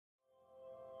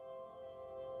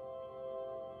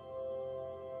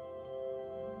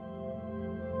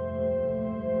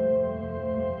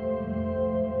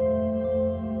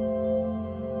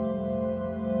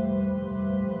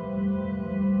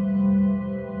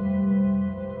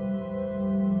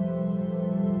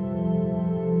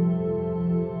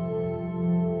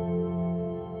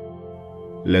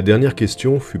La dernière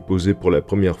question fut posée pour la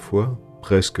première fois,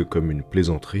 presque comme une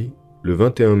plaisanterie, le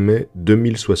 21 mai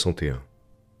 2061,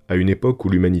 à une époque où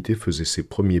l'humanité faisait ses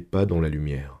premiers pas dans la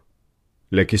lumière.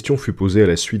 La question fut posée à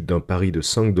la suite d'un pari de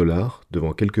 5 $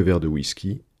 devant quelques verres de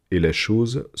whisky, et la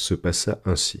chose se passa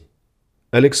ainsi.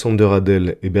 Alexander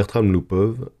Adel et Bertram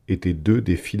Lupov étaient deux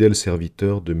des fidèles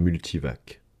serviteurs de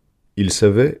Multivac. Ils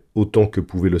savaient, autant que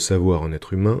pouvait le savoir un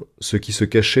être humain, ce qui se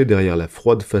cachait derrière la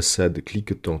froide façade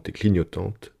cliquetante et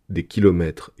clignotante des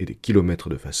kilomètres et des kilomètres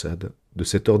de façade de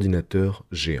cet ordinateur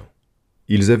géant.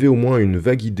 Ils avaient au moins une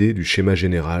vague idée du schéma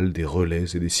général des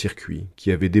relais et des circuits qui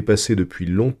avaient dépassé depuis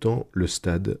longtemps le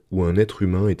stade où un être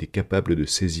humain était capable de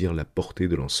saisir la portée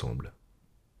de l'ensemble.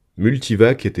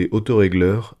 Multivac était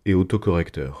autorégleur et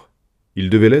autocorrecteur. Il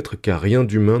devait l'être car rien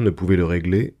d'humain ne pouvait le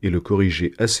régler et le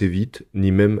corriger assez vite, ni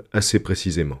même assez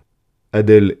précisément.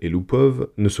 Adel et Lupov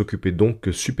ne s'occupaient donc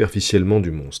que superficiellement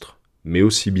du monstre, mais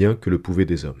aussi bien que le pouvaient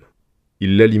des hommes.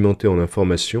 Ils l'alimentaient en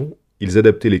informations, ils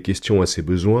adaptaient les questions à ses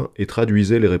besoins et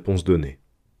traduisaient les réponses données.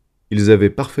 Ils avaient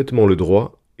parfaitement le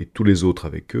droit, et tous les autres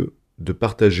avec eux, de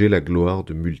partager la gloire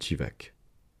de Multivac.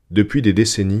 Depuis des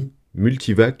décennies,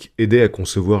 Multivac aidait à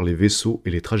concevoir les vaisseaux et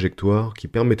les trajectoires qui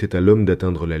permettaient à l'homme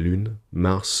d'atteindre la Lune,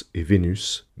 Mars et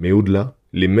Vénus, mais au-delà,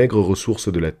 les maigres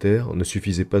ressources de la Terre ne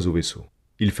suffisaient pas aux vaisseaux.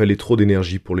 Il fallait trop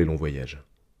d'énergie pour les longs voyages.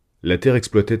 La Terre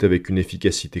exploitait avec une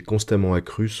efficacité constamment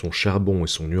accrue son charbon et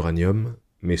son uranium,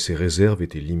 mais ses réserves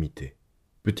étaient limitées.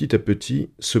 Petit à petit,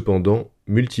 cependant,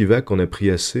 Multivac en a pris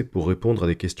assez pour répondre à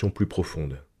des questions plus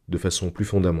profondes, de façon plus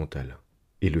fondamentale.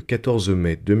 Et le 14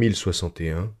 mai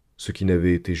 2061, ce qui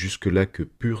n'avait été jusque-là que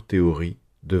pure théorie,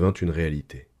 devint une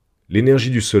réalité. L'énergie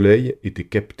du Soleil était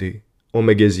captée,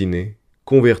 emmagasinée,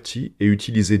 convertie et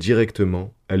utilisée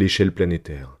directement à l'échelle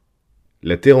planétaire.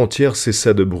 La Terre entière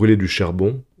cessa de brûler du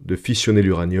charbon, de fissionner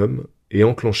l'uranium, et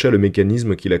enclencha le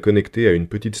mécanisme qui la connectait à une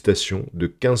petite station de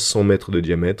 1500 mètres de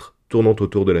diamètre tournant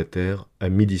autour de la Terre à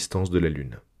mi-distance de la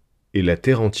Lune. Et la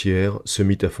Terre entière se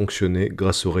mit à fonctionner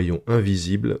grâce aux rayons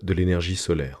invisibles de l'énergie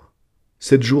solaire.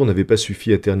 7 jours n'avaient pas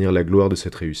suffi à ternir la gloire de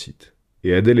cette réussite,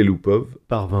 et Adel et Lupov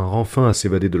parvinrent enfin à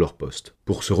s'évader de leur poste,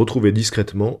 pour se retrouver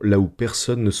discrètement là où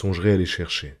personne ne songerait à les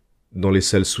chercher, dans les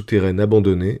salles souterraines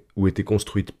abandonnées où étaient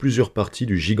construites plusieurs parties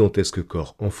du gigantesque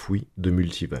corps enfoui de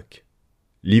Multivac.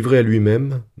 Livré à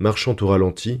lui-même, marchant au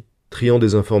ralenti, triant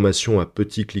des informations à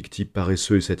petits cliquetis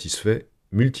paresseux et satisfaits,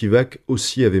 Multivac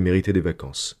aussi avait mérité des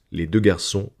vacances. Les deux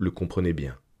garçons le comprenaient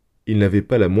bien. Ils n'avaient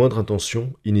pas la moindre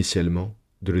intention, initialement,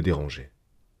 de le déranger.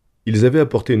 Ils avaient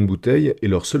apporté une bouteille et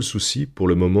leur seul souci, pour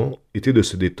le moment, était de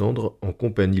se détendre en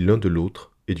compagnie l'un de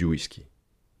l'autre et du whisky.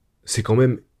 « C'est quand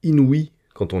même inouï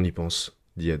quand on y pense, »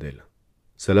 dit Adel.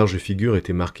 Sa large figure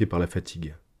était marquée par la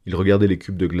fatigue. Il regardait les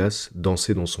cubes de glace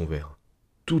danser dans son verre.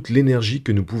 Toute l'énergie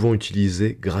que nous pouvons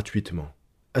utiliser gratuitement.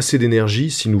 Assez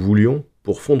d'énergie, si nous voulions,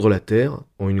 pour fondre la Terre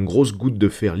en une grosse goutte de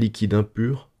fer liquide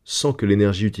impur sans que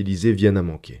l'énergie utilisée vienne à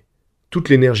manquer. Toute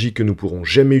l'énergie que nous pourrons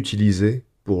jamais utiliser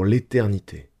pour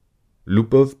l'éternité.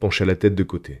 Lupov pencha la tête de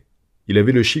côté. Il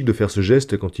avait le chic de faire ce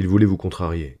geste quand il voulait vous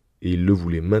contrarier, et il le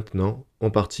voulait maintenant,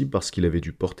 en partie parce qu'il avait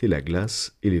dû porter la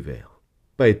glace et les verres.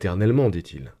 Pas éternellement,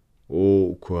 dit-il.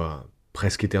 Oh, quoi,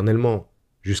 presque éternellement,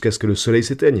 jusqu'à ce que le soleil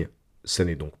s'éteigne. Ça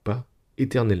n'est donc pas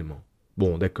éternellement.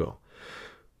 Bon, d'accord.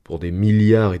 Pour des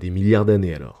milliards et des milliards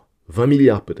d'années alors. 20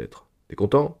 milliards peut-être. T'es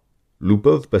content ?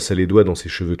 Lupov passa les doigts dans ses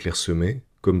cheveux clairsemés,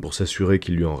 comme pour s'assurer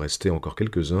qu'il lui en restait encore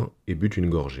quelques-uns, et but une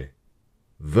gorgée.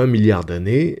 20 milliards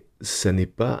d'années, ça n'est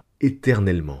pas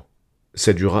éternellement.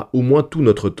 Ça durera au moins tout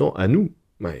notre temps à nous.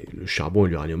 Ouais, le charbon et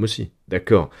l'uranium aussi,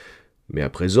 d'accord. Mais à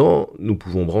présent, nous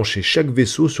pouvons brancher chaque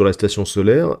vaisseau sur la station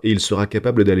solaire et il sera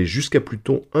capable d'aller jusqu'à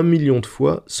Pluton 1 million de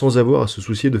fois sans avoir à se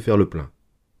soucier de faire le plein.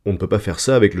 On ne peut pas faire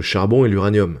ça avec le charbon et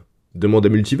l'uranium. Demande à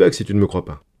Multivac si tu ne me crois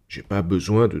pas. J'ai pas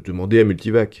besoin de demander à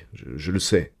Multivac, je le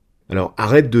sais. Alors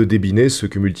arrête de débiner ce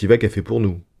que Multivac a fait pour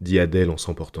nous, dit Adel en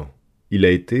s'emportant. Il a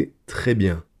été très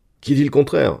bien. Qui dit le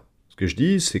contraire ? Ce que je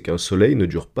dis, c'est qu'un soleil ne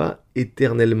dure pas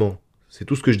éternellement. C'est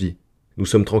tout ce que je dis. Nous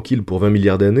sommes tranquilles pour 20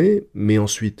 milliards d'années, mais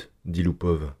ensuite, dit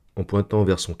Lupov, en pointant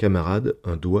vers son camarade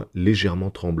un doigt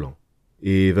légèrement tremblant.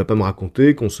 Et va pas me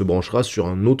raconter qu'on se branchera sur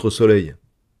un autre soleil.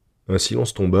 Un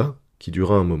silence tomba, qui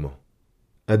dura un moment.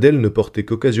 Adel ne portait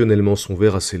qu'occasionnellement son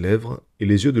verre à ses lèvres, et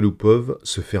les yeux de Lupov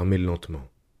se fermaient lentement.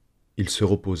 Il se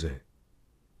reposait.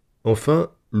 Enfin,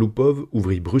 Lupov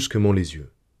ouvrit brusquement les yeux.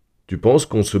 « Tu penses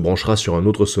qu'on se branchera sur un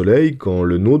autre soleil quand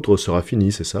le nôtre sera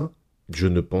fini, c'est ça ? » ?»« Je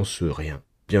ne pense rien. »«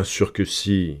 Bien sûr que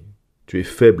si. Tu es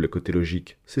faible côté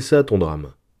logique. C'est ça ton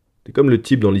drame. T'es comme le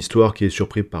type dans l'histoire qui est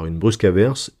surpris par une brusque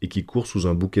averse et qui court sous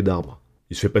un bouquet d'arbres.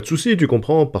 Il se fait pas de soucis, tu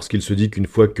comprends, parce qu'il se dit qu'une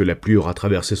fois que la pluie aura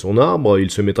traversé son arbre,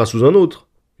 il se mettra sous un autre.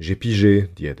 J'ai pigé,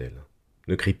 dit Adèle.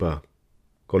 Ne crie pas.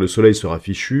 Quand le soleil sera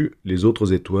fichu, les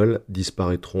autres étoiles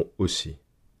disparaîtront aussi.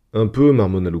 Un peu,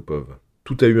 marmonna Loupov.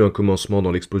 Tout a eu un commencement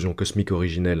dans l'explosion cosmique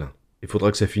originelle. Il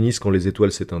faudra que ça finisse quand les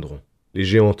étoiles s'éteindront. Les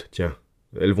géantes, tiens,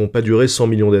 elles vont pas durer 100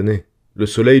 millions d'années. Le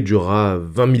soleil durera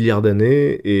 20 milliards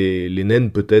d'années et les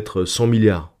naines peut-être 100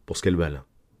 milliards, pour ce qu'elles valent.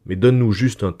 Mais donne-nous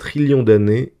juste 1 trillion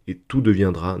d'années et tout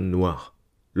deviendra noir.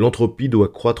 L'entropie doit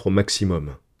croître au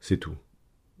maximum, c'est tout.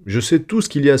 Je sais tout ce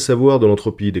qu'il y a à savoir de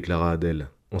l'entropie, déclara Adèle,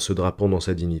 en se drapant dans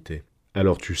sa dignité.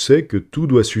 Alors tu sais que tout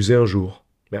doit s'user un jour.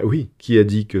 Bah oui, qui a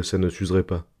dit que ça ne s'userait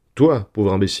pas? Toi,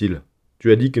 pauvre imbécile.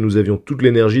 Tu as dit que nous avions toute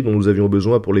l'énergie dont nous avions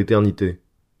besoin pour l'éternité.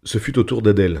 Ce fut au tour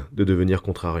d'Adèle de devenir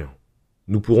contrariant.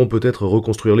 Nous pourrons peut-être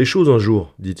reconstruire les choses un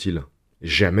jour, dit-il.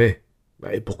 Jamais.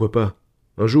 Bah et pourquoi pas?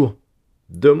 Un jour.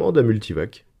 Demande à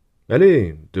Multivac.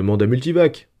 Allez, demande à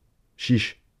Multivac.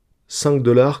 Chiche. 5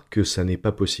 $ que ça n'est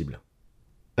pas possible.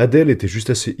 Adèle était juste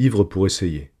assez ivre pour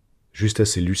essayer, juste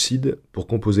assez lucide pour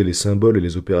composer les symboles et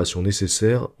les opérations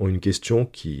nécessaires en une question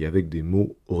qui, avec des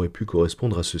mots, aurait pu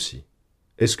correspondre à ceci.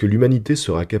 Est-ce que l'humanité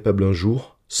sera capable un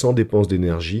jour, sans dépense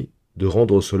d'énergie, de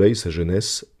rendre au soleil sa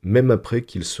jeunesse, même après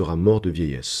qu'il sera mort de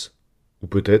vieillesse? Ou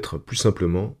peut-être, plus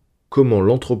simplement, comment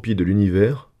l'entropie de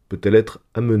l'univers peut-elle être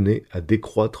amenée à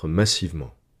décroître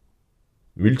massivement?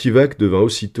 Multivac devint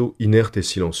aussitôt inerte et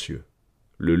silencieux.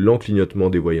 Le lent clignotement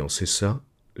des voyants cessa,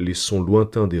 les sons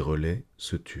lointains des relais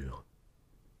se turent.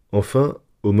 Enfin,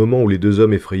 au moment où les deux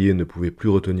hommes effrayés ne pouvaient plus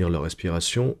retenir leur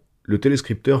respiration, le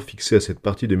téléscripteur fixé à cette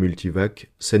partie de Multivac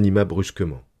s'anima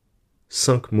brusquement.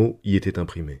 5 mots y étaient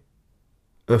imprimés.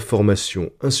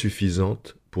 Information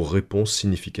insuffisante pour réponse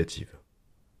significative.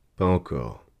 Pas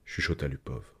encore, chuchota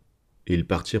Lupov. Et ils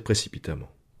partirent précipitamment.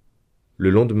 Le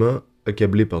lendemain,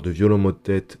 accablés par de violents maux de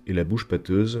tête et la bouche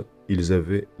pâteuse, ils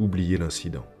avaient oublié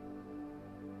l'incident.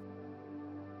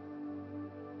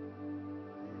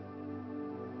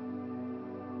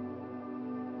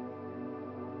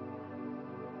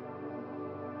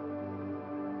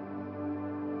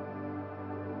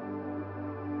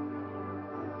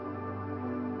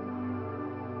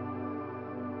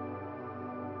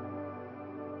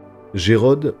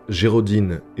 Gérode,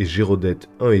 Gérodine et Gérodette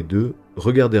 1 et 2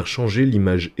 regardèrent changer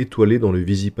l'image étoilée dans le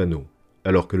visipanneau,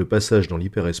 alors que le passage dans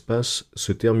l'hyperespace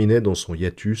se terminait dans son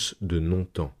hiatus de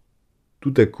non-temps.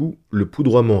 Tout à coup, le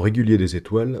poudroiement régulier des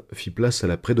étoiles fit place à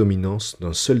la prédominance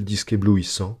d'un seul disque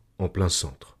éblouissant en plein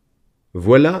centre. «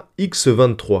 Voilà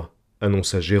X23 »,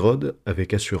 annonça Gérode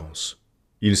avec assurance.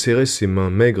 Il serrait ses mains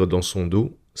maigres dans son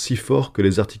dos, si fort que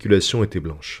les articulations étaient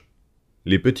blanches.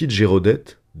 Les petites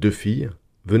Gérodettes, 2 filles,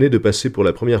 venaient de passer pour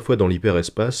la première fois dans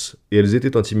l'hyperespace et elles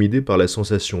étaient intimidées par la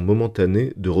sensation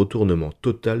momentanée de retournement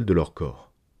total de leur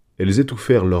corps. Elles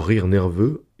étouffèrent leur rire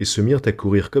nerveux et se mirent à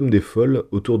courir comme des folles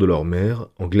autour de leur mère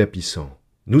en glapissant.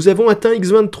 « Nous avons atteint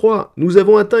X23 ! Nous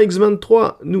avons atteint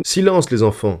X23 ! Nous... » « Silence, les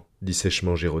enfants !» dit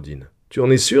sèchement Gérodine. « Tu en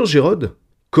es sûr, Gérode ?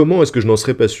 Comment est-ce que je n'en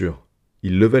serais pas sûr ?»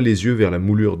 Il leva les yeux vers la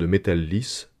moulure de métal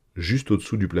lisse, juste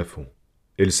au-dessous du plafond.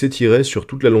 Elle s'étirait sur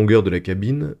toute la longueur de la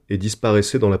cabine et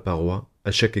disparaissait dans la paroi, à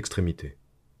chaque extrémité.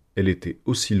 Elle était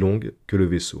aussi longue que le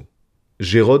vaisseau.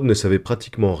 Gérode ne savait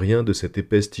pratiquement rien de cette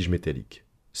épaisse tige métallique,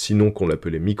 sinon qu'on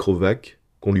l'appelait microvac,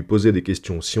 qu'on lui posait des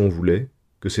questions si on voulait,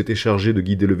 que c'était chargé de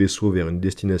guider le vaisseau vers une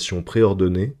destination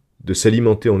préordonnée, de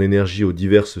s'alimenter en énergie aux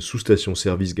diverses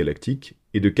sous-stations-service galactiques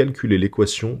et de calculer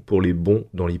l'équation pour les bonds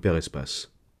dans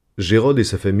l'hyperespace. Gérode et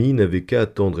sa famille n'avaient qu'à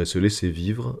attendre et se laisser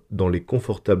vivre dans les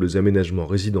confortables aménagements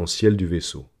résidentiels du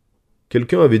vaisseau.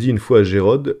 Quelqu'un avait dit une fois à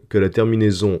Gérode que la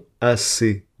terminaison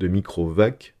AC de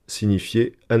microvac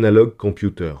signifiait analog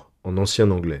computer, en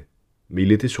ancien anglais, mais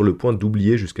il était sur le point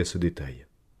d'oublier jusqu'à ce détail.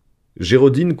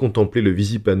 Gérodine contemplait le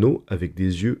visipanneau avec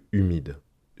des yeux humides.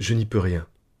 « Je n'y peux rien.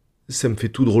 Ça me fait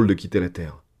tout drôle de quitter la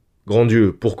Terre. »« Grand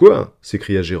Dieu, pourquoi ?»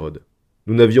 s'écria Gérode. «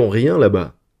 Nous n'avions rien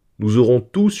là-bas. Nous aurons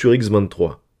tout sur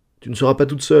X23. Tu ne seras pas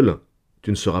toute seule.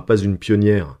 Tu ne seras pas une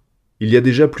pionnière. Il y a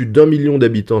déjà plus d'1 million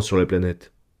d'habitants sur la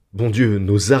planète. Bon Dieu,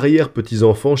 nos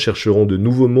arrière-petits-enfants chercheront de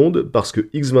nouveaux mondes parce que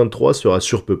X23 sera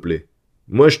surpeuplé.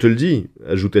 Moi je te le dis,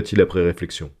 ajouta-t-il après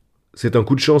réflexion. C'est un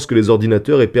coup de chance que les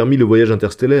ordinateurs aient permis le voyage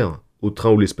interstellaire, au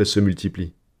train où l'espèce se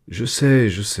multiplie. Je sais,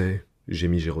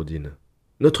 gémit Gérodine.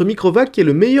 Notre microvac est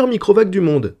le meilleur microvac du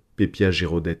monde, pépia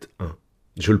Gérodette 1.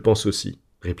 Je le pense aussi,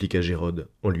 répliqua Gérode,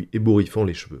 en lui ébouriffant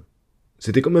les cheveux.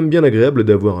 C'était quand même bien agréable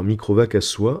d'avoir un microvac à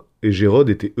soi, et Gérode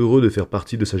était heureux de faire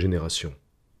partie de sa génération.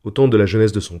 Au temps de la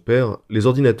jeunesse de son père, les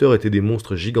ordinateurs étaient des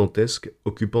monstres gigantesques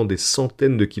occupant des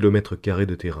centaines de kilomètres carrés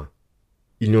de terrain.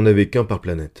 Il n'y en avait qu'un par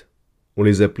planète. On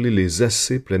les appelait les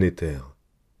AC planétaires.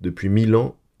 Depuis 1000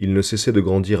 ans, ils ne cessaient de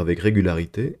grandir avec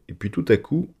régularité, et puis tout à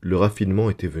coup, le raffinement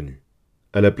était venu.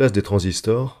 À la place des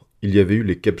transistors, il y avait eu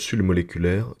les capsules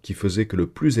moléculaires qui faisaient que le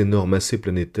plus énorme assai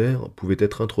planétaire pouvait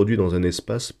être introduit dans un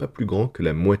espace pas plus grand que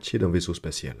la moitié d'un vaisseau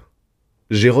spatial.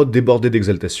 Gérode débordait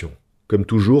d'exaltation, comme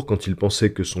toujours quand il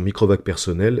pensait que son microvac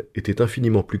personnel était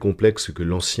infiniment plus complexe que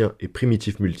l'ancien et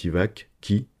primitif multivac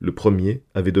qui, le premier,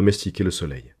 avait domestiqué le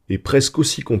Soleil, et presque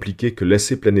aussi compliqué que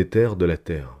l'assai planétaire de la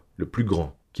Terre, le plus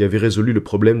grand, qui avait résolu le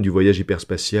problème du voyage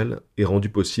hyperspatial et rendu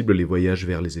possible les voyages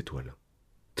vers les étoiles.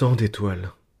 Tant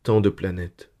d'étoiles, tant de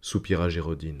planètes, soupira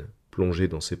Gérodine, plongée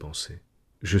dans ses pensées.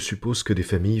 Je suppose que des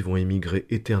familles vont émigrer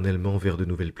éternellement vers de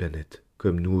nouvelles planètes,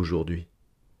 comme nous aujourd'hui.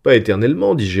 Pas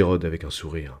éternellement, dit Gérode avec un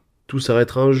sourire. Tout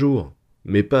s'arrêtera un jour,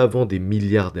 mais pas avant des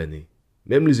milliards d'années.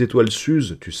 Même les étoiles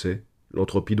s'usent, tu sais.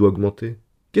 L'entropie doit augmenter.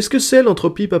 Qu'est-ce que c'est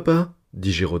l'entropie, papa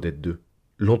dit Gérodette II.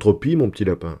 L'entropie, mon petit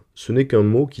lapin, ce n'est qu'un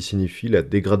mot qui signifie la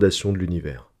dégradation de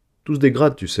l'univers. Tout se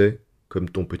dégrade, tu sais, comme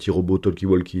ton petit robot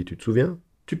talkie-walkie, tu te souviens?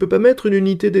 Tu peux pas mettre une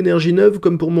unité d'énergie neuve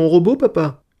comme pour mon robot,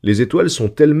 papa? Les étoiles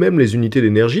sont elles-mêmes les unités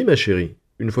d'énergie, ma chérie.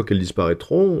 Une fois qu'elles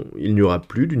disparaîtront, il n'y aura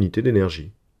plus d'unité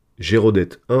d'énergie.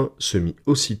 Gérodette I se mit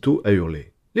aussitôt à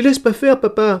hurler. « Les laisse pas faire,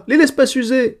 papa! Les laisse pas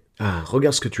s'user !»« Ah,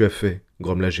 regarde ce que tu as fait !»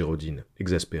 grommela Gérodine,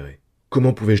 exaspérée. «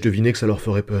 Comment pouvais-je deviner que ça leur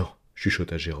ferait peur ?»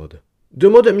 chuchota Gérode. «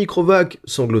 Demande à Microvac !»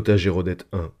 sanglota Gérodette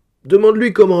I. «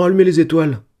 Demande-lui comment rallumer les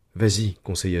étoiles !»« Vas-y,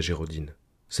 conseilla Gérodine.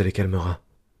 Ça les calmera. »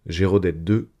 Gérodette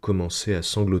II commençait à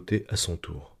sangloter à son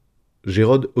tour.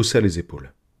 Gérode haussa les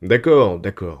épaules. «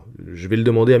 D'accord, je vais le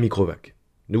demander à Microvac.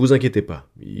 Ne vous inquiétez pas,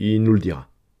 il nous le dira. »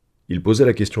 Il posa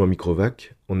la question à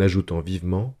Microvac en ajoutant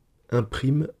vivement «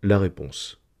 Imprime la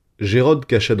réponse ». Gérode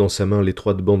cacha dans sa main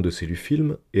l'étroite bande de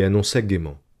cellufilm et annonça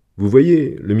gaiement « Vous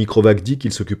voyez, le Microvac dit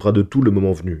qu'il s'occupera de tout le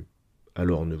moment venu.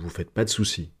 Alors ne vous faites pas de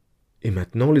soucis. Et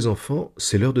maintenant, les enfants,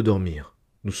 c'est l'heure de dormir.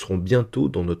 Nous serons bientôt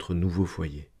dans notre nouveau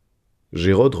foyer. »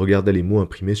 Gérode regarda les mots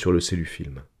imprimés sur le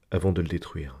cellufilm avant de le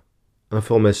détruire.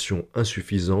 Information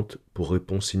insuffisante pour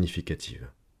réponse significative.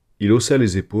 Il haussa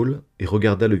les épaules et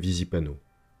regarda le visipanneau.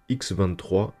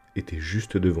 X23 était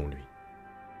juste devant lui.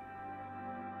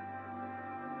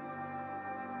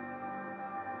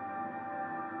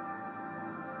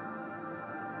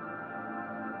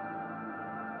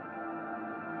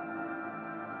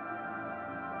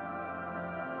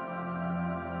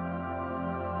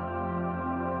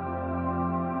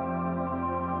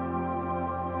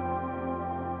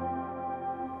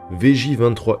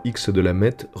 VJ23X de la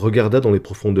Mette regarda dans les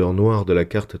profondeurs noires de la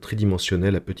carte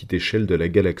tridimensionnelle à petite échelle de la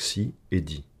galaxie et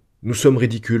dit « Nous sommes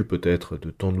ridicules peut-être de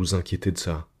tant nous inquiéter de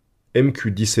ça. »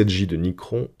 MQ17J de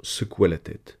Nicron secoua la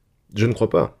tête. « Je ne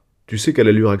crois pas. Tu sais qu'à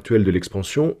l'allure actuelle de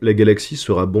l'expansion, la galaxie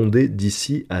sera bondée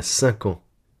d'ici à 5 ans. »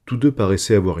 Tous deux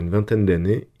paraissaient avoir une vingtaine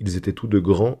d'années, ils étaient tous deux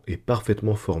grands et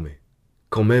parfaitement formés. «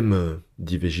 Quand même,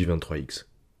 dit VJ23X,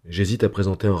 j'hésite à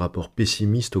présenter un rapport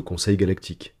pessimiste au Conseil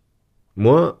galactique.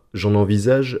 Moi, j'en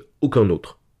envisage aucun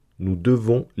autre. Nous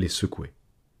devons les secouer. »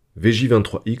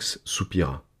 VJ23X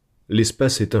soupira. «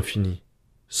 L'espace est infini.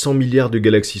 100 milliards de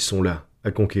galaxies sont là,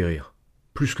 à conquérir.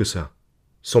 Plus que ça.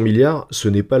 100 milliards, ce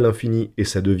n'est pas l'infini, et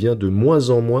ça devient de moins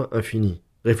en moins infini.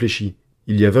 Réfléchis.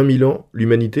 Il y a 20 000 ans,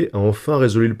 l'humanité a enfin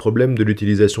résolu le problème de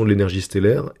l'utilisation de l'énergie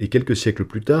stellaire, et quelques siècles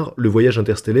plus tard, le voyage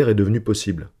interstellaire est devenu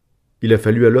possible. Il a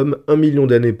fallu à l'homme 1 million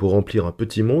d'années pour remplir un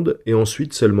petit monde, et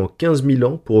ensuite seulement 15 000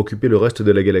 ans pour occuper le reste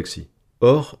de la galaxie.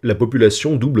 Or, la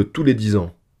population double tous les 10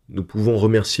 ans. Nous pouvons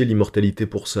remercier l'immortalité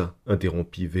pour ça,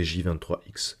 interrompit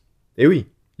VJ23X. Eh oui,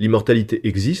 l'immortalité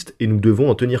existe et nous devons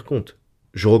en tenir compte.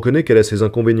 Je reconnais qu'elle a ses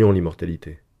inconvénients,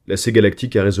 l'immortalité. L'Assai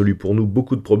galactique a résolu pour nous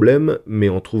beaucoup de problèmes, mais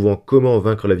en trouvant comment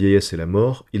vaincre la vieillesse et la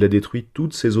mort, il a détruit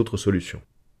toutes ses autres solutions.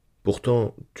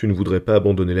 Pourtant, tu ne voudrais pas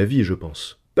abandonner la vie, je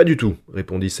pense. Pas du tout,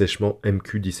 répondit sèchement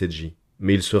MQ17J.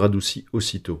 Mais il se radoucit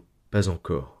aussitôt. Pas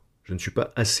encore. Je ne suis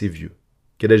pas assez vieux.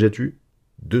 Quel âge as-tu ?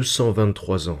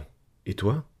 223 ans. Et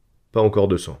toi ? Pas encore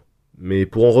 200. Mais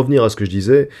pour en revenir à ce que je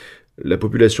disais, la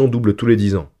population double tous les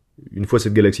 10 ans. Une fois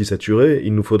cette galaxie saturée,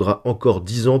 il nous faudra encore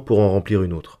 10 ans pour en remplir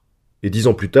une autre. Et 10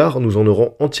 ans plus tard, nous en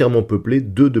aurons entièrement peuplé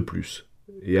 2 de plus.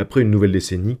 Et après une nouvelle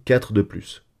décennie, 4 de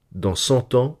plus. Dans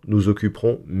 100 ans, nous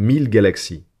occuperons 1000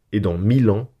 galaxies. Et dans 1000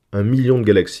 ans, 1 million de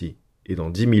galaxies. Et dans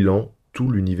 10 000 ans, tout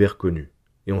l'univers connu.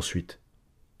 Et ensuite,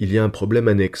 il y a un problème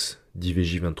annexe, dit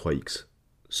VJ23X.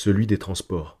 Celui des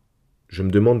transports. Je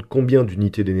me demande combien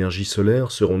d'unités d'énergie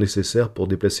solaire seront nécessaires pour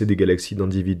déplacer des galaxies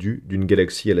d'individus d'une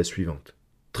galaxie à la suivante.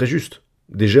 Très juste.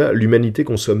 Déjà, l'humanité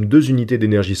consomme 2 unités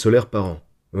d'énergie solaire par an.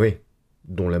 Oui,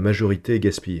 dont la majorité est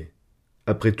gaspillée.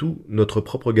 Après tout, notre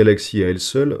propre galaxie à elle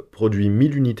seule produit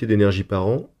 1000 unités d'énergie par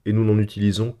an et nous n'en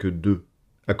utilisons que 2.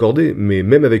 Accordé, mais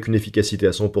même avec une efficacité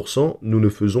à 100%, nous ne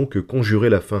faisons que conjurer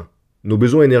la faim. Nos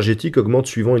besoins énergétiques augmentent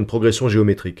suivant une progression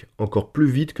géométrique, encore plus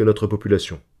vite que notre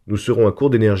population. Nous serons à court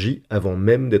d'énergie avant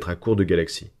même d'être à court de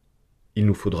galaxies. Il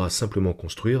nous faudra simplement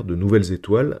construire de nouvelles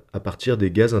étoiles à partir des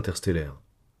gaz interstellaires.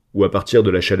 Ou à partir de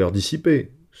la chaleur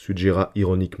dissipée, suggéra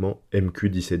ironiquement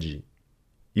MQ-17J.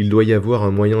 Il doit y avoir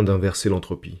un moyen d'inverser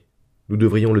l'entropie. Nous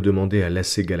devrions le demander à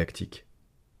l'AC galactique.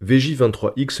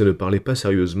 VJ23X ne parlait pas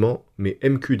sérieusement, mais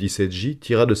MQ-17J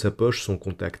tira de sa poche son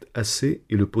contact AC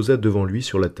et le posa devant lui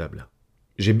sur la table.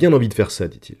 « J'ai bien envie de faire ça,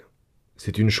 dit-il.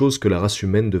 C'est une chose que la race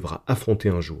humaine devra affronter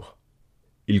un jour. »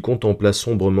 Il contempla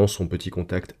sombrement son petit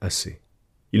contact AC.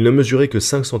 Il ne mesurait que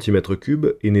 5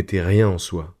 cm3 et n'était rien en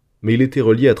soi, mais il était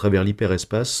relié à travers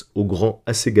l'hyperespace au grand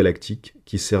AC galactique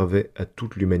qui servait à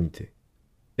toute l'humanité.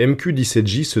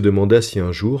 MQ-17J se demanda si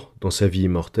un jour, dans sa vie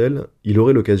immortelle, il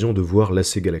aurait l'occasion de voir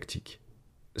l'AC galactique.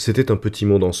 C'était un petit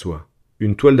monde en soi,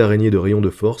 une toile d'araignée de rayons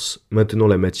de force maintenant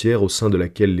la matière au sein de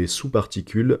laquelle les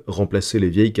sous-particules remplaçaient les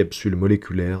vieilles capsules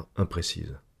moléculaires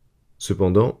imprécises.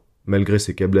 Cependant, malgré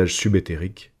ses câblages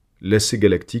subéthériques, l'AC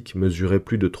galactique mesurait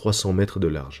plus de 300 mètres de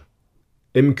large.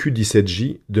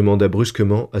 MQ-17J demanda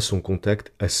brusquement à son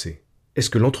contact AC. « Est-ce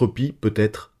que l'entropie peut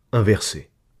être inversée ?»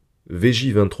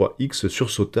 VJ23X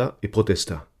sursauta et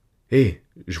protesta. « Hé,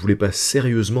 je voulais pas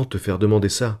sérieusement te faire demander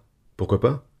ça. Pourquoi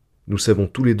pas ? Nous savons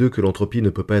tous les deux que l'entropie ne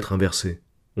peut pas être inversée.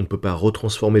 On ne peut pas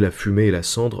retransformer la fumée et la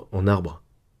cendre en arbre. »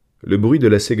 Le bruit de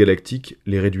l'AC galactique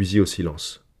les réduisit au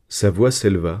silence. Sa voix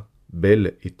s'éleva,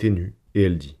 belle et ténue, et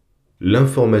elle dit «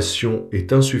 L'information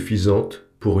est insuffisante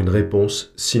pour une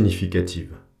réponse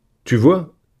significative. » Tu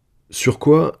vois ? Sur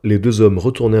quoi les deux hommes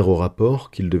retournèrent au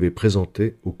rapport qu'ils devaient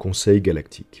présenter au Conseil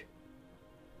galactique.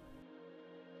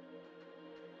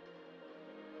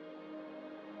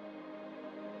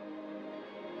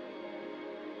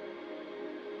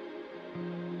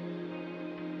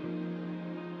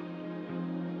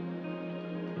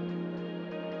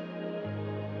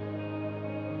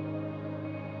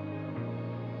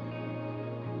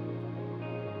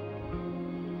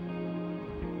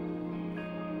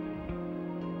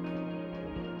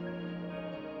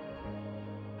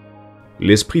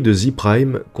 L'esprit de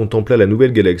Z-Prime contempla la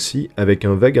nouvelle galaxie avec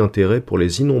un vague intérêt pour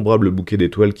les innombrables bouquets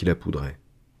d'étoiles qui la poudraient.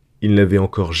 Il n'avait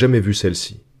encore jamais vu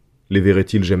celle-ci. Les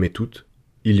verrait-il jamais toutes ?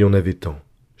 Il y en avait tant,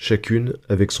 chacune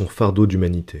avec son fardeau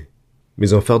d'humanité.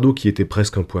 Mais un fardeau qui était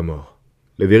presque un poids mort.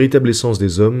 La véritable essence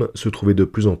des hommes se trouvait de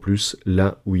plus en plus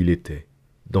là où il était,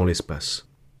 dans l'espace.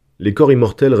 Les corps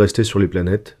immortels restaient sur les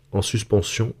planètes, en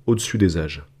suspension au-dessus des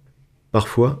âges.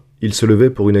 Parfois, ils se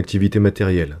levaient pour une activité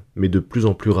matérielle, mais de plus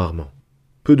en plus rarement.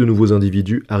 Peu de nouveaux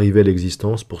individus arrivaient à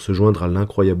l'existence pour se joindre à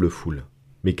l'incroyable foule.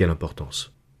 Mais quelle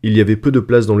importance. Il y avait peu de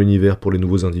place dans l'univers pour les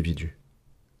nouveaux individus.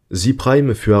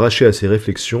 Z-Prime fut arraché à ses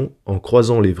réflexions en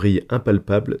croisant les vrilles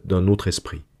impalpables d'un autre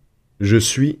esprit. « Je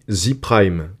suis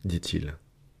Z-Prime, dit-il.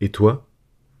 Et toi ?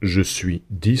 Je suis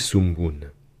Di-Sum-Woon.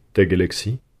 Ta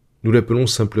galaxie ? Nous l'appelons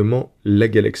simplement la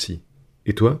galaxie.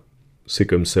 Et toi ? C'est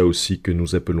comme ça aussi que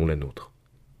nous appelons la nôtre.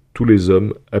 Tous les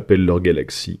hommes appellent leur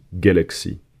galaxie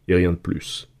galaxie. Et rien de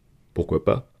plus. Pourquoi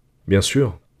pas ? Bien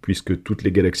sûr, puisque toutes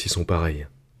les galaxies sont pareilles.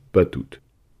 Pas toutes.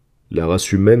 La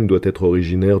race humaine doit être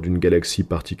originaire d'une galaxie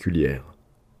particulière.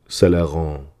 Ça la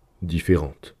rend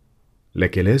différente.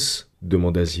 Laquelle est-ce ?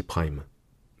 Demanda Z-Prime.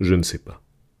 Je ne sais pas.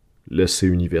 L'AC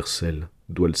universel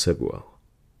doit le savoir.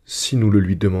 Si nous le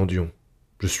lui demandions,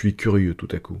 je suis curieux tout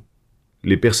à coup.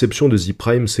 Les perceptions de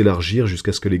Z-Prime s'élargirent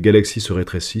jusqu'à ce que les galaxies se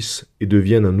rétrécissent et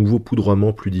deviennent un nouveau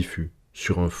poudroiement plus diffus,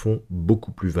 sur un fond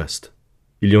beaucoup plus vaste.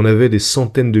 Il y en avait des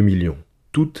centaines de millions,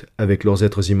 toutes avec leurs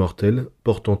êtres immortels,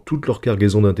 portant toute leur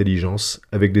cargaison d'intelligence,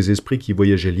 avec des esprits qui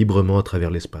voyageaient librement à travers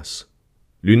l'espace.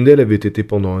 L'une d'elles avait été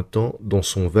pendant un temps, dans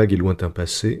son vague et lointain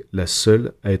passé, la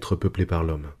seule à être peuplée par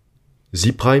l'homme.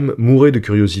 Z-Prime mourait de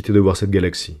curiosité de voir cette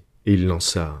galaxie, et il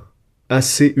lança «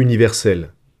 AC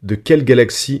universel, de quelle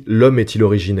galaxie l'homme est-il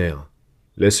originaire ?»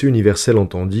 L'AC universel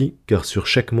entendit, car sur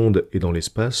chaque monde et dans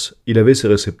l'espace, il avait ses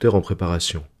récepteurs en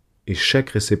préparation, et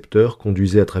chaque récepteur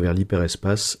conduisait à travers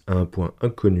l'hyperespace à un point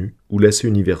inconnu où l'AC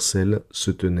universel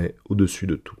se tenait au-dessus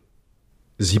de tout.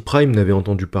 Z-Prime n'avait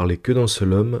entendu parler que d'un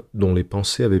seul homme dont les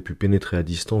pensées avaient pu pénétrer à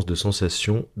distance de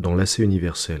sensation dans l'AC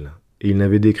universel, et il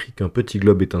n'avait décrit qu'un petit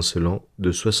globe étincelant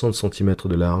de 60 cm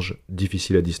de large,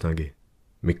 difficile à distinguer.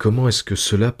 « Mais comment est-ce que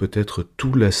cela peut être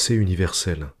tout l'AC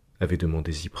universel ?» avait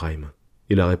demandé Z-Prime.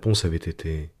 Et la réponse avait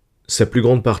été « Sa plus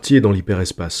grande partie est dans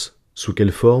l'hyperespace. Sous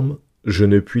quelle forme ? Je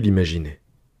ne puis l'imaginer. »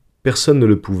 Personne ne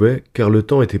le pouvait, car le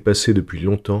temps était passé depuis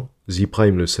longtemps,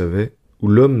 Z-Prime le savait, où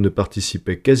l'homme ne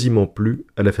participait quasiment plus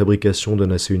à la fabrication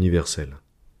d'un AC universel.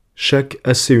 Chaque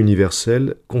AC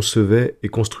universel concevait et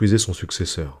construisait son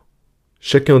successeur.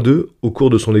 Chacun d'eux, au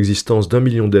cours de son existence d'1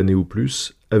 million d'années ou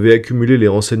plus, avait accumulé les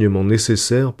renseignements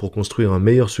nécessaires pour construire un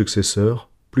meilleur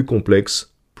successeur, plus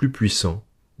complexe, plus puissant,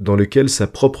 dans lequel sa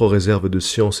propre réserve de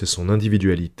science et son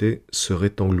individualité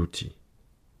seraient englouties.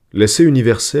 L'assez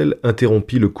universel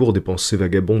interrompit le cours des pensées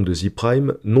vagabondes de Z'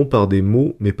 non par des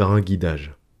mots mais par un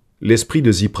guidage. L'esprit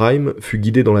de Z' fut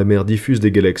guidé dans la mer diffuse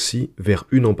des galaxies vers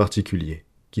une en particulier,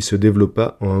 qui se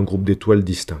développa en un groupe d'étoiles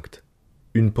distinctes.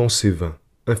 Une pensée vint,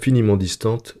 infiniment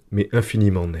distante mais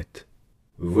infiniment nette.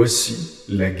 Voici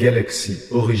la galaxie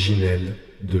originelle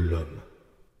de l'homme.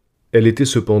 Elle était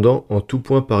cependant en tout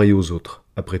point pareille aux autres,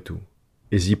 après tout,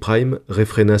 et Z'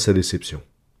 réfréna sa déception.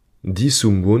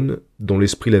 Di-Sum-Wun, dont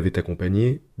l'esprit l'avait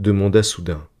accompagné, demanda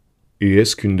soudain « Et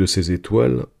est-ce qu'une de ces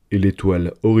étoiles est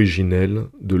l'étoile originelle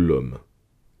de l'homme ?»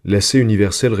 L'assez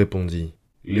universel répondit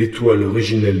 « L'étoile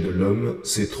originelle de l'homme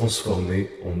s'est transformée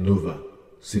en nova.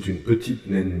 C'est une petite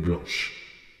naine blanche. »«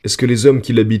 Est-ce que les hommes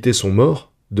qui l'habitaient sont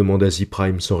morts ?» demanda Z'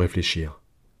 sans réfléchir.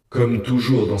 « Comme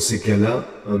toujours dans ces cas-là,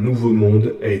 un nouveau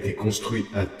monde a été construit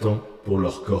à temps pour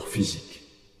leur corps physique. »«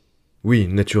 Oui,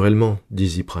 naturellement, dit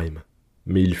Z'.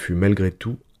 Mais il fut malgré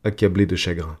tout accablé de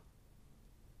chagrin.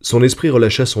 Son esprit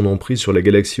relâcha son emprise sur la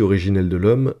galaxie originelle de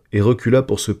l'homme et recula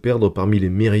pour se perdre parmi les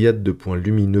myriades de points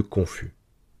lumineux confus.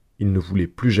 Il ne voulait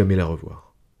plus jamais la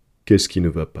revoir. « Qu'est-ce qui ne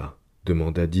va pas ?»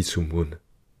 demanda Di-Sum-Wun.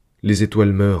 « Les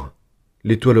étoiles meurent.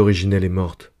 L'étoile originelle est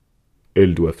morte.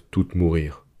 Elles doivent toutes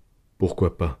mourir.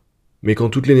 Pourquoi pas? Mais quand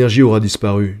toute l'énergie aura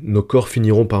disparu, nos corps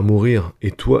finiront par mourir,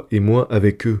 et toi et moi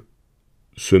avec eux.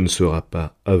 Ce ne sera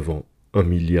pas avant 1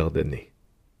 milliard d'années.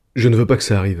 Je ne veux pas que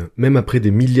ça arrive, même après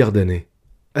des milliards d'années.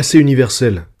 Assez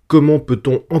universel, comment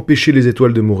peut-on empêcher les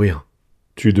étoiles de mourir?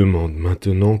 Tu demandes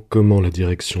maintenant comment la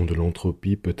direction de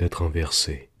l'entropie peut être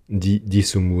inversée, dit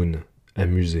Di-Sum-Wun,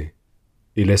 amusé.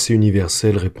 Et l'assez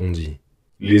universel répondit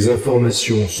 « Les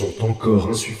informations sont encore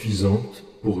insuffisantes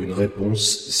pour une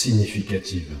réponse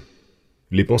significative. »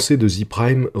 Les pensées de Z'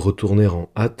 retournèrent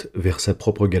en hâte vers sa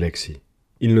propre galaxie.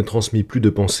 Il ne transmit plus de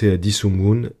pensée à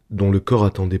Di-Sum-Wun, dont le corps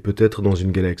attendait peut-être dans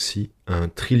une galaxie à 1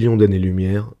 trillion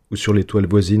d'années-lumière ou sur l'étoile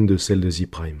voisine de celle de Z'.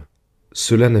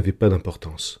 Cela n'avait pas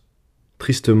d'importance.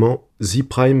 Tristement, Z'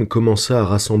 commença à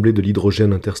rassembler de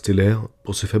l'hydrogène interstellaire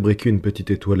pour se fabriquer une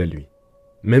petite étoile à lui.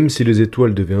 Même si les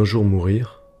étoiles devaient un jour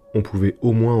mourir, on pouvait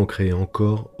au moins en créer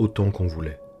encore autant qu'on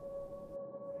voulait.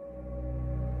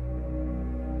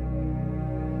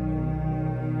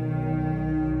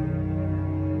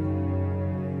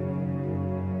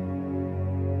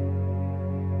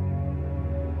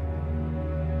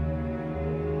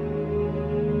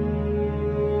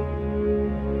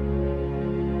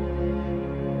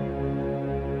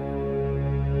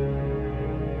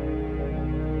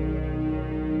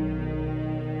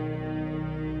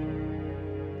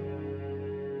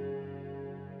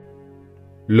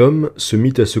 L'homme se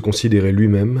mit à se considérer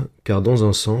lui-même, car dans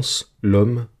un sens,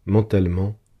 l'homme,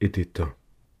 mentalement, était un.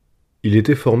 Il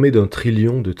était formé d'un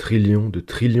trillion de trillions de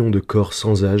trillions de corps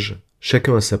sans âge,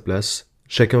 chacun à sa place,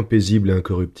 chacun paisible et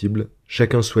incorruptible,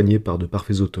 chacun soigné par de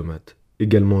parfaits automates,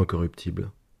 également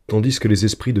incorruptibles, tandis que les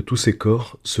esprits de tous ces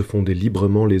corps se fondaient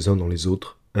librement les uns dans les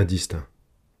autres, indistincts.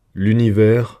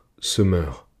 L'univers se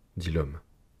meurt, dit l'homme.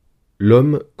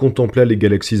 L'homme contempla les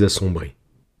galaxies assombries.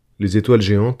 Les étoiles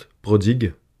géantes,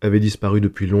 prodigues, avaient disparu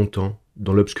depuis longtemps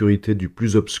dans l'obscurité du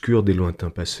plus obscur des lointains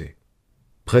passés.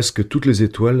 Presque toutes les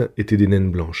étoiles étaient des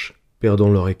naines blanches, perdant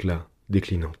leur éclat,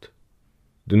 déclinantes.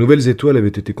 De nouvelles étoiles avaient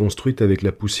été construites avec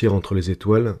la poussière entre les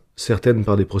étoiles, certaines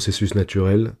par des processus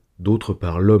naturels, d'autres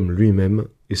par l'homme lui-même,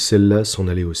 et celles-là s'en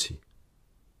allaient aussi.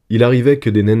 Il arrivait que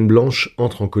des naines blanches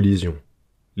entrent en collision.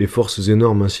 Les forces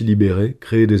énormes ainsi libérées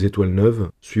créaient des étoiles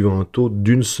neuves, suivant un taux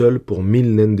d'1 seule pour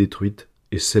 1000 naines détruites,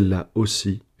 et celle-là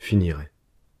aussi finirait.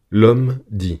 L'homme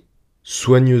dit,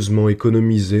 soigneusement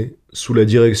économisée, sous la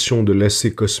direction de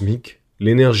l'assez cosmique,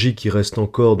 l'énergie qui reste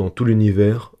encore dans tout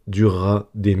l'univers durera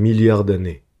des milliards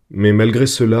d'années. Mais malgré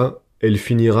cela, elle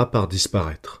finira par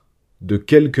disparaître. De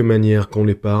quelque manière qu'on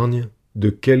l'épargne, de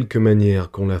quelque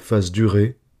manière qu'on la fasse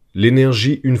durer,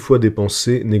 l'énergie une fois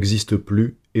dépensée n'existe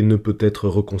plus et ne peut être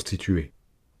reconstituée.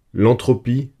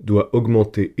 L'entropie doit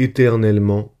augmenter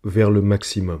éternellement vers le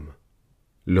maximum.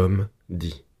 L'homme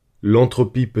dit.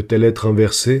 L'entropie peut-elle être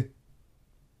inversée?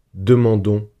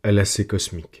 Demandons à l'assez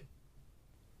cosmique.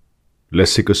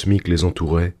 L'assez cosmique les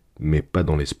entourait, mais pas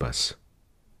dans l'espace.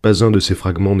 Pas un de ces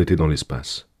fragments n'était dans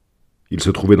l'espace. Il se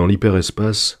trouvait dans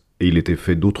l'hyperespace et il était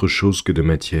fait d'autre chose que de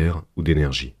matière ou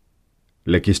d'énergie.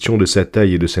 La question de sa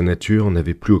taille et de sa nature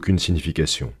n'avait plus aucune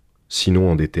signification,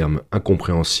 sinon en des termes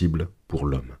incompréhensibles pour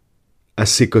l'homme.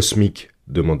 Assez cosmique,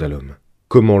 demanda l'homme.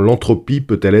 Comment l'entropie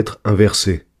peut-elle être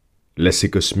inversée? L'assez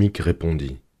cosmique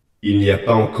répondit. Il n'y a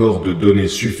pas encore de données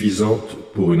suffisantes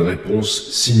pour une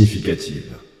réponse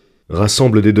significative.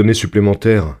 Rassemble des données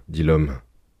supplémentaires, dit l'homme.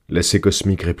 L'assez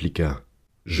cosmique répliqua.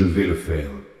 Je vais le faire.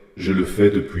 Je le fais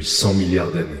depuis 100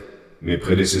 milliards d'années. Mes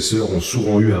prédécesseurs ont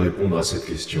souvent eu à répondre à cette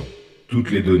question.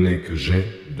 Toutes les données que j'ai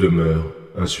demeurent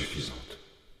insuffisantes.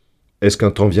 Est-ce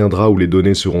qu'un temps viendra où les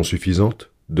données seront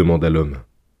suffisantes ? Demanda l'homme.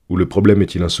 Ou le problème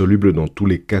est-il insoluble dans tous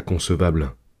les cas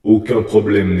concevables ? Aucun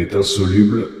problème n'est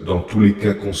insoluble dans tous les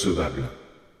cas concevables.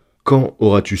 Quand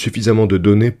auras-tu suffisamment de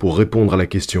données pour répondre à la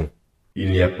question ?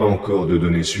 Il n'y a pas encore de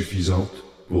données suffisantes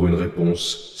pour une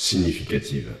réponse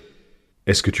significative.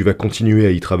 Est-ce que tu vas continuer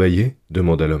à y travailler ?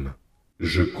 Demanda l'homme.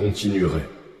 Je continuerai.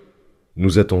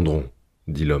 Nous attendrons,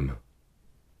 dit l'homme.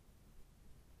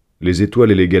 Les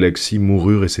étoiles et les galaxies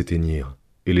moururent et s'éteignirent,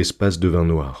 et l'espace devint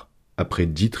noir, après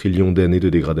 10 trillions d'années de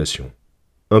dégradation.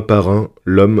 Un par un,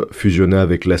 l'homme fusionna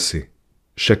avec l'assez,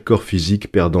 chaque corps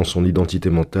physique perdant son identité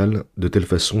mentale de telle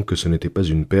façon que ce n'était pas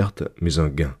une perte, mais un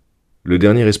gain. Le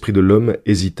dernier esprit de l'homme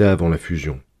hésita avant la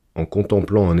fusion, en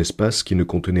contemplant un espace qui ne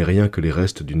contenait rien que les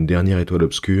restes d'une dernière étoile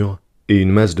obscure et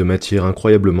une masse de matière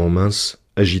incroyablement mince,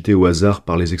 agitée au hasard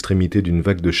par les extrémités d'une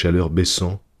vague de chaleur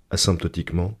baissant,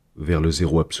 asymptotiquement, vers le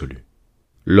zéro absolu.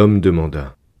 L'homme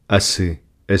demanda « Assez,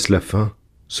 est-ce la fin ?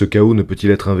 Ce chaos ne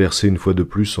peut-il être inversé une fois de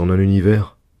plus en un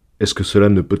univers ? Est-ce que cela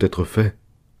ne peut être fait ?»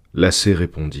 L'assez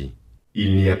répondit «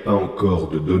 Il n'y a pas encore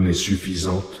de données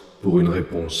suffisantes pour une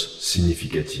réponse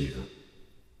significative. »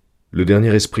 Le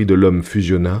dernier esprit de l'homme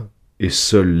fusionna, et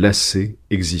seul l'assez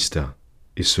exista,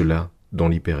 et cela dans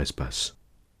l'hyperespace.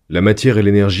 La matière et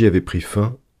l'énergie avaient pris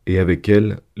fin, et avec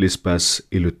elles, l'espace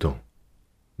et le temps.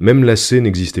 Même l'assez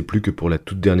n'existait plus que pour la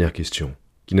toute dernière question,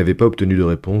 qui n'avait pas obtenu de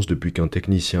réponse depuis qu'un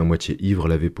technicien à moitié ivre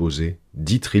l'avait posée,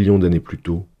 10 trillions d'années plus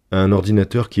tôt, à un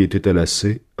ordinateur qui était à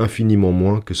l'assez infiniment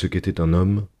moins que ce qu'était un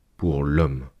homme pour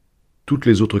l'homme. Toutes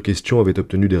les autres questions avaient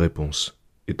obtenu des réponses,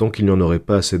 et tant qu'il n'y en aurait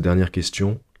pas à cette dernière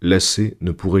question, l'assez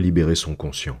ne pourrait libérer son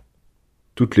conscient.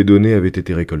 Toutes les données avaient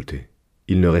été récoltées.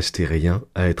 Il ne restait rien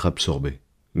à être absorbé.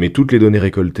 Mais toutes les données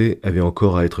récoltées avaient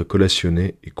encore à être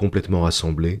collationnées et complètement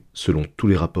rassemblées selon tous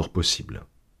les rapports possibles.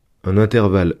 Un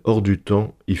intervalle hors du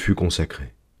temps y fut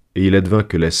consacré, et il advint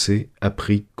que l'assez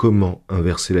apprit comment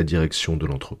inverser la direction de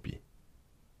l'entropie.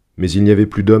 Mais il n'y avait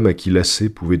plus d'homme à qui l'assez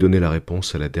pouvait donner la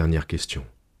réponse à la dernière question.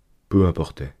 Peu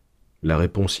importait, la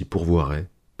réponse y pourvoirait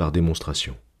par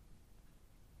démonstration.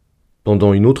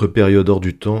 Pendant une autre période hors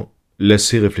du temps,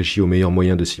 l'assez réfléchit au meilleur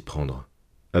moyen de s'y prendre.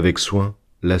 Avec soin,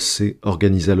 l'assez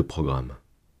organisa le programme.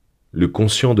 Le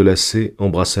conscient de l'assez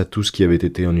embrassa tout ce qui avait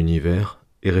été un univers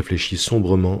et réfléchit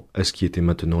sombrement à ce qui était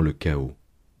maintenant le chaos.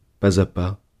 Pas à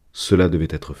pas, cela devait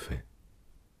être fait.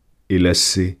 Et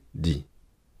l'assez dit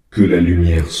 « Que la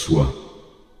lumière soit !»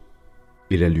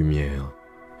 Et la lumière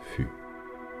fut.